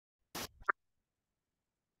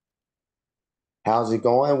How's it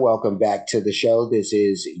going? Welcome back to the show. This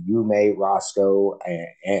is Yume Roscoe,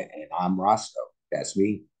 and I'm Roscoe. That's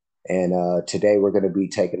me. And today we're going to be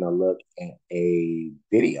taking a look at a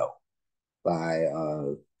video by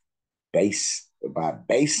bass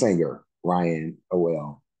singer Ryan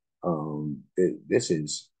Owell. This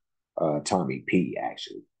is Tomi P.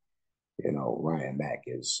 Actually, Ryan Mack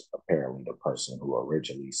is apparently the person who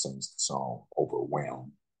originally sings the song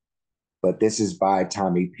 "Overwhelmed." But this is by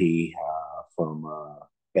Tomi P from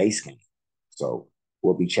Basecamp. So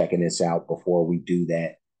we'll be checking this out. Before we do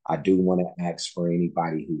that, I do want to ask for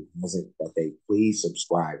anybody who hasn't that they please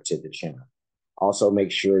subscribe to the channel. Also,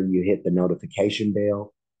 make sure you hit the notification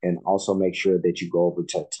bell and also make sure that you go over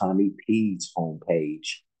to Tomi P's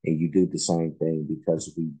homepage and you do the same thing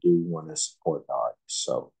because we do want to support the artists.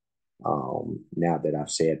 So now that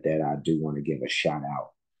I've said that, I do want to give a shout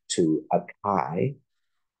out to Akai.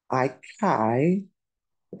 Akai,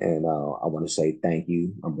 and I want to say thank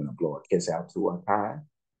you. I'm going to blow a kiss out to Akai.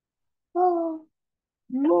 Oh,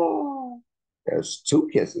 no. There's two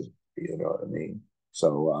kisses, you know what I mean?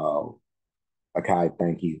 So, Akai,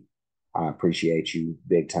 thank you. I appreciate you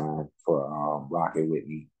big time for rocking with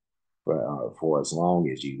me for as long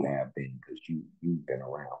as you have been, because you've been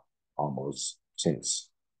around almost since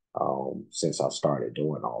I started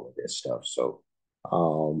doing all of this stuff.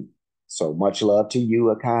 Um, so much love to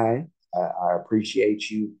you, Akai. I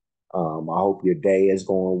appreciate you. I hope your day is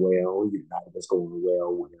going well, your night is going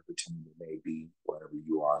well, whatever time it may be, wherever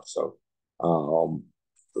you are. So um,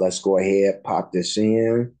 let's go ahead, pop this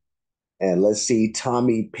in, and let's see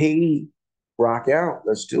Tomi P rock out.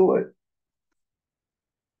 Let's do it.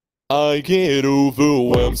 I get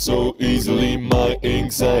overwhelmed so easily. My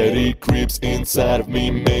anxiety creeps inside of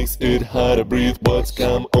me, makes it hard to breathe. What's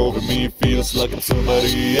come over me feels like I'm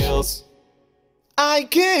somebody else. I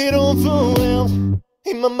get overwhelmed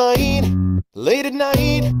in my mind, late at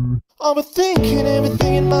night, overthinking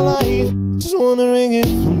everything in my life. Just wondering if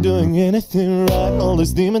I'm doing anything right. All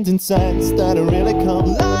these demons inside start to really come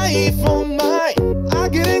life. Oh my, I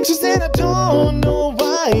get anxious and I don't know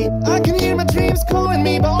why. I can hear my dreams calling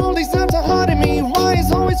me, but all these times are haunting me. Why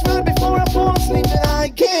is always right before I fall asleep? And I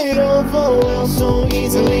get overwhelmed so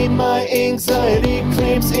easily. My anxiety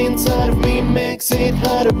creeps inside of me, makes it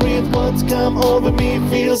hard to breathe. What's come over me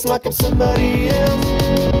feels like I'm somebody else.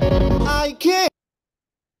 I can't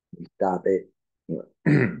Stop it.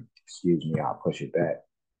 Excuse me, I'll push it back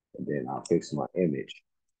and then I'll fix my image.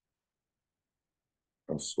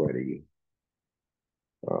 I swear to you.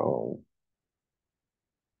 Um,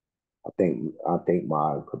 I think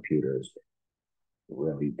my computer's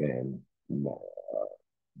really been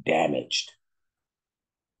damaged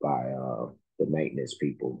by the maintenance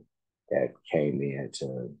people that came in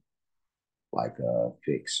to like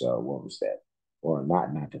fix what was that? Or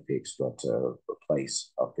not to fix, but to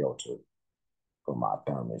replace a filter for my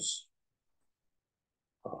thermos.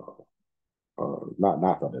 Uh,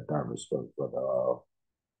 not for the thermos, but for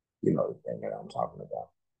the the thing that I'm talking about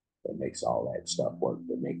that makes all that stuff work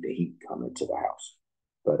to make the heat come into the house.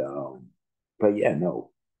 But um, but yeah,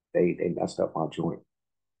 no, they messed up my joint.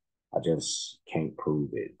 I just can't prove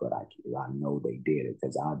it, but I know they did it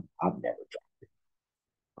because I've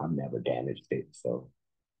never damaged it, so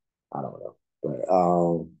I don't know.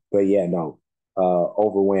 But yeah, no,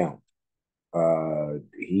 overwhelmed.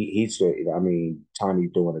 He's I mean,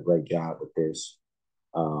 Tommy's doing a great job with this,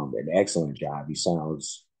 an excellent job. He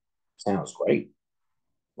sounds great.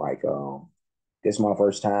 Like this is my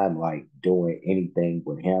first time like doing anything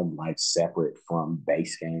with him like separate from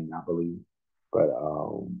bass game, I believe. But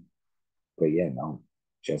um, but yeah, no,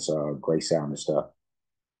 just great sound and stuff.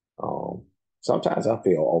 Um, Sometimes I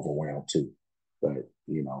feel overwhelmed too, but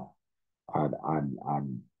I'm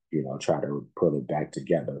try to put it back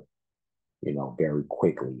together, very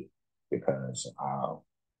quickly because I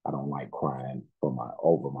don't like crying for my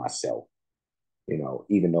over myself.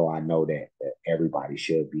 Even though I know that everybody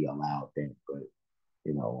should be allowed that, but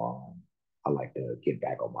I like to get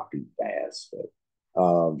back on my feet fast. But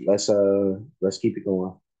let's keep it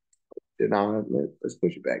going. Then let's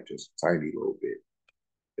push it back just a tiny little bit.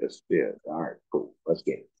 Just yeah. All right, cool. Let's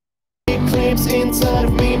get it. creeps inside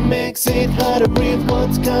of me, makes it hard to breathe.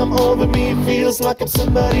 What's come over me feels like I'm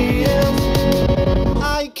somebody else.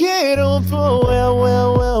 I get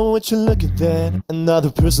well, would you look at that? Another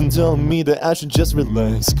person telling me that I should just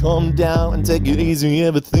relax, calm down and take it easy,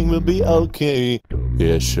 everything will be okay.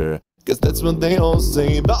 Yeah, sure, cause that's what they all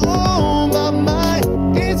say. But oh, my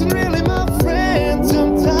mind isn't really my friend.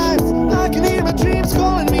 Sometimes I can hear my dreams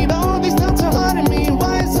calling me, but all these times are haunting me.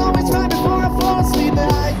 Why it's always right before I fall asleep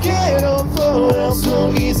that I get overwhelmed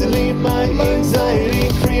so easily. My anxiety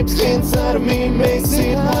creeps inside of me makes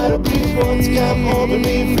it hard to breathe. What's come over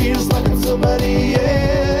me feels like I'm somebody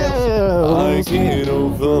else. I get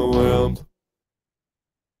overwhelmed.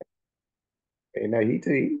 You know, he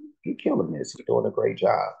killing this. He's doing a great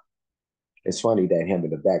job. It's funny that him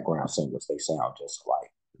and the background singers they sound just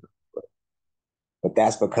alike, but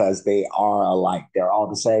that's because they are alike. They're all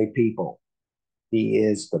the same people. He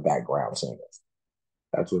is the background singer.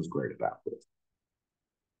 That's what's great about this.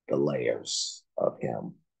 The layers of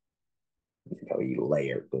him. You know, he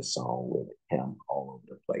layered this song with him all over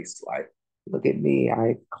the place. Like, look at me,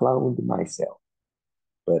 I cloned myself.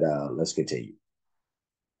 But let's continue.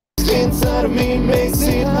 Inside of me makes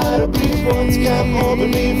it hard to breathe. What's come over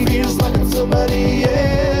me feels like I'm somebody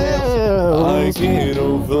else. I get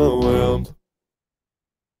overwhelmed.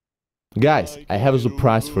 Guys, I have a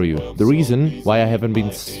surprise for you. The reason why I haven't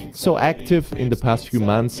been so active in the past few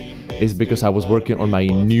months is because I was working on my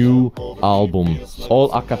new album,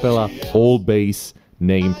 all a cappella, all bass,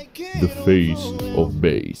 named The Face of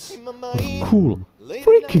Bass. What a cool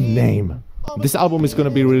freaking name! This album is gonna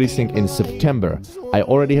be releasing in September. I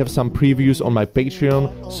already have some previews on my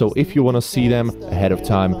Patreon, so if you wanna see them ahead of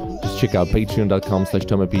time, just check out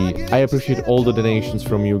patreon.com/Tomi P. I appreciate all the donations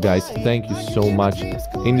from you guys. Thank you so much.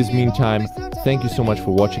 In this meantime, thank you so much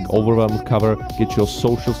for watching Overwhelmed Cover. Get your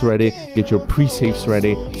socials ready, get your pre-saves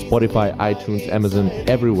ready. Spotify, iTunes, Amazon,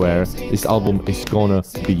 everywhere. This album is gonna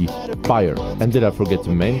be fire. And did I forget to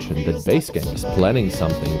mention that Bassgang is planning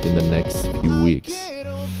something in the next few weeks?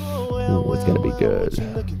 Ooh, it's gonna be good.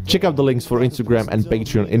 Check out the links for Instagram and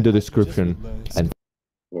Patreon in the description. And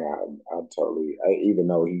yeah, I totally. Even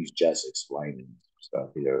though he's just explaining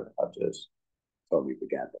stuff here, I just totally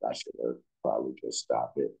forgot that I should have probably just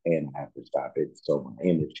stopped it and have to stop it so my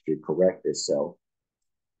image could correct itself.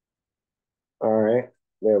 All right,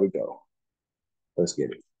 there we go. Let's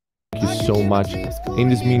get it. thank you so much. In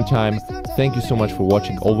this meantime, thank you so much for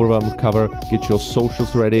watching Overwhelmed Cover. Get your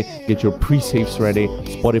socials ready, get your pre-saves ready.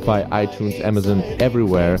 Spotify, iTunes, Amazon,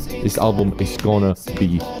 everywhere. This album is gonna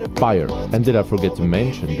be fire. And did I forget to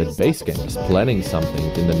mention that Bassgang is planning something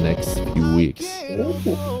in the next few weeks?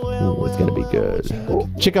 Ooh, it's gonna be good.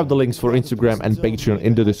 Check out the links for Instagram and Patreon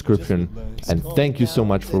in the description. And thank you so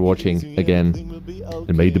much for watching again.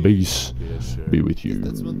 And may the bass be with you.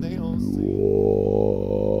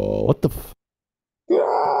 What the f?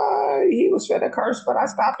 He was finna curse, but I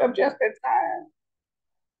stopped him just in time.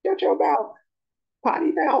 Shut your mouth,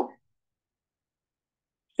 potty mouth.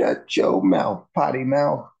 Shut your mouth, potty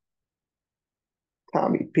mouth.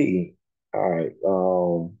 Tomi P. All right.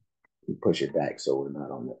 Push it back so we're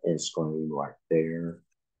not on the end screen right there.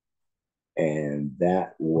 And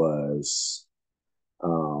that was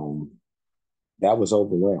Overwhelmed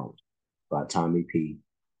by Tomi P.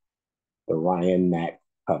 The Ryan Mack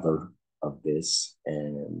cover of this.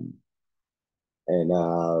 And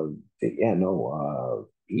yeah, no,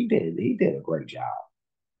 he did a great job.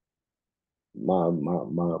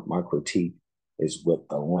 My critique is with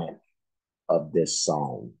the length of this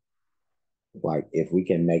song. Like if we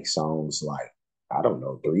can make songs like, I don't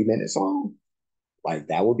know, 3 minutes long, like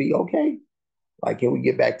that would be okay. Like, can we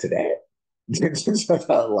get back to that?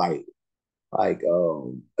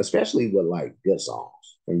 Especially with like good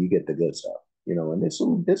songs when you get the good stuff, you know, and there's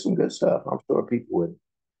some good stuff. I'm sure people would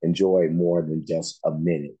enjoy more than just a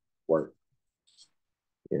minute worth,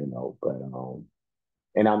 you know, but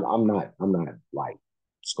and I'm not like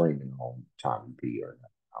screaming on Tomi P or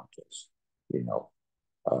nothing. I'm just, you know,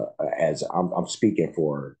 as I'm speaking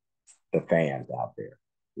for the fans out there,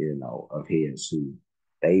 you know, of his who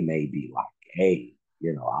they may be like, hey,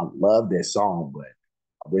 you know, I love this song, but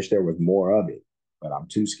I wish there was more of it. But I'm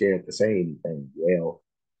too scared to say anything. Well,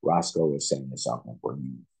 Roscoe is saying something for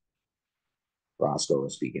you. Roscoe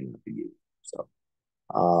is speaking for you.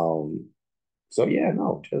 Um, so yeah,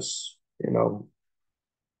 no, just you know,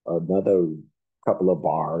 another couple of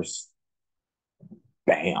bars,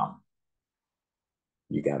 bam,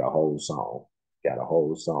 you got a whole song. Got a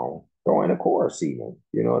whole song. Throw in a chorus even.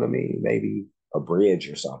 You know what I mean? Maybe a bridge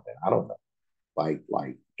or something. I don't know.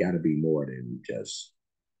 Got to be more than just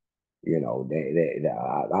you know.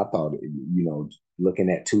 I thought you know looking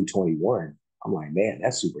at 2:21. I'm like, man,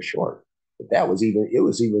 that's super short. But it was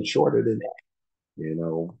even shorter than that. You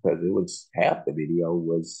know, because it was half the video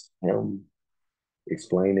was him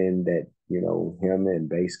explaining that you know him and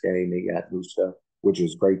Bassgang they got new stuff, which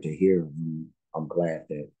was great to hear. I'm glad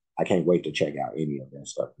that I can't wait to check out any of that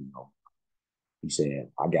stuff. You know, he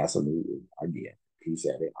said I got some new. Again, he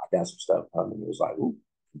said I got some stuff coming. It was like, ooh,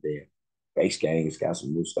 there. Bassgang's got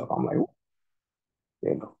some new stuff. I'm like, ooh,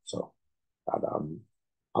 you know, so I'm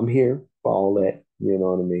I'm here for all that. You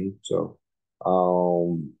know what I mean? So,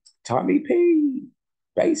 Tommy P,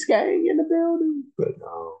 bass gang in the building. But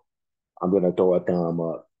I'm gonna throw a thumb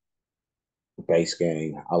up. Bass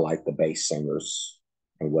gang. I like the bass singers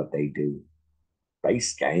and what they do.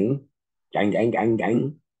 Bass gang, gang, gang, gang,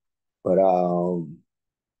 gang. But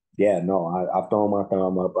yeah, no, I've thrown my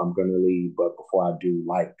thumb up. I'm gonna leave, but before I do,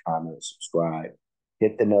 like, comment, subscribe,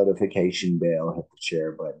 hit the notification bell, hit the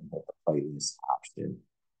share button, hit the playlist option.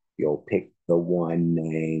 You'll pick the one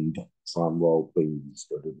named drum roll, please.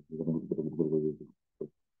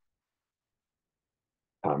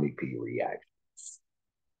 Tommy P reactions.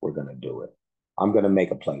 We're gonna do it. I'm gonna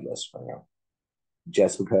make a playlist for him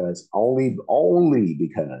just because, only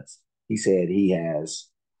because he said he has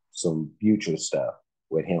some future stuff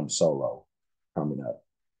with him solo coming up.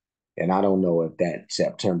 And I don't know if that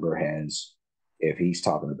September has, if he's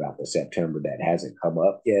talking about the September that hasn't come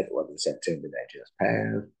up yet or the September that just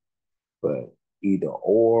passed. But either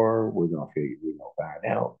or, we're gonna find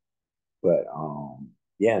out. But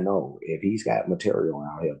yeah, no, if he's got material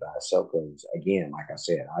out here by himself, because again, like I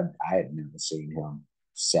said, I had never seen him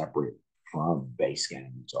separate from bass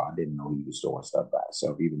game, so I didn't know he was doing stuff by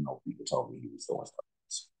himself, even though people told me he was doing stuff by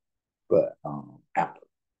himself. But after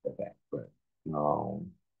the fact,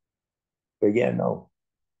 um, but yeah, no,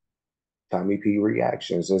 Tommy P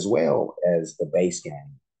reactions as well as the bass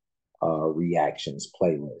game reactions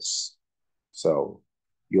playlist. So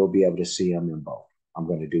you'll be able to see them in both. I'm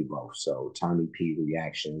going to do both. So Tommy P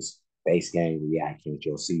reactions, base game reactions.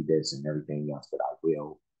 You'll see this and everything else that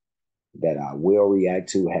I will react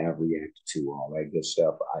to, have reacted to, all that good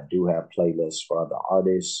stuff. I do have playlists for other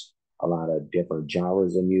artists, a lot of different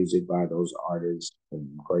genres of music by those artists,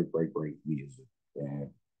 and great, great, great music, and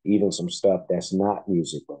even some stuff that's not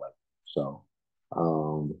music related. So,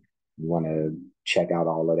 you want to check out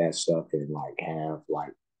all of that stuff and like have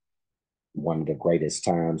like one of the greatest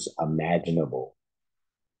times imaginable,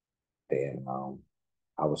 then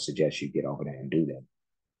I would suggest you get over there and do that.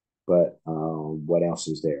 But what else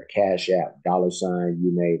is there? Cash App, $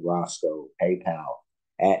 you made Roscoe, PayPal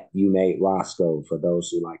at you made Roscoe for those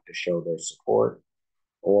who like to show their support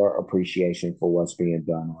or appreciation for what's being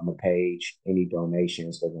done on the page. Any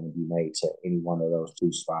donations that are going to be made to any one of those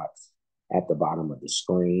two spots at the bottom of the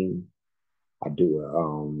screen. I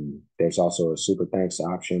do. There's also a super thanks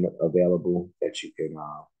option available that you can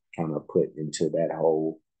kind of put into that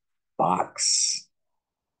whole box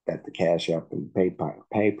that the Cash App and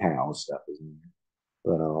PayPal stuff is in.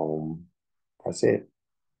 But that's it.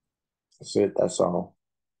 That's it. That's all.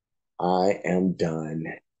 I am done,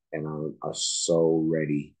 and I'm so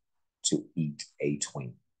ready to eat a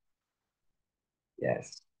Twinkie.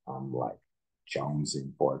 Yes, I'm like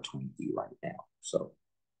jonesing for a Twinkie right now. So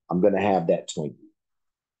I'm gonna have that Twinkie.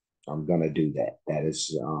 I'm gonna do that. That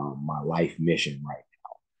is my life mission right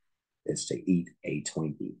now, is to eat a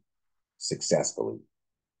Twinkie successfully,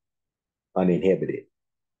 uninhibited,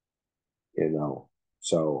 you know.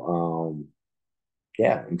 So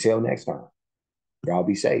yeah, until next time, y'all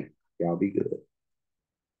be safe. Y'all be good.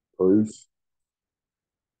 Peace.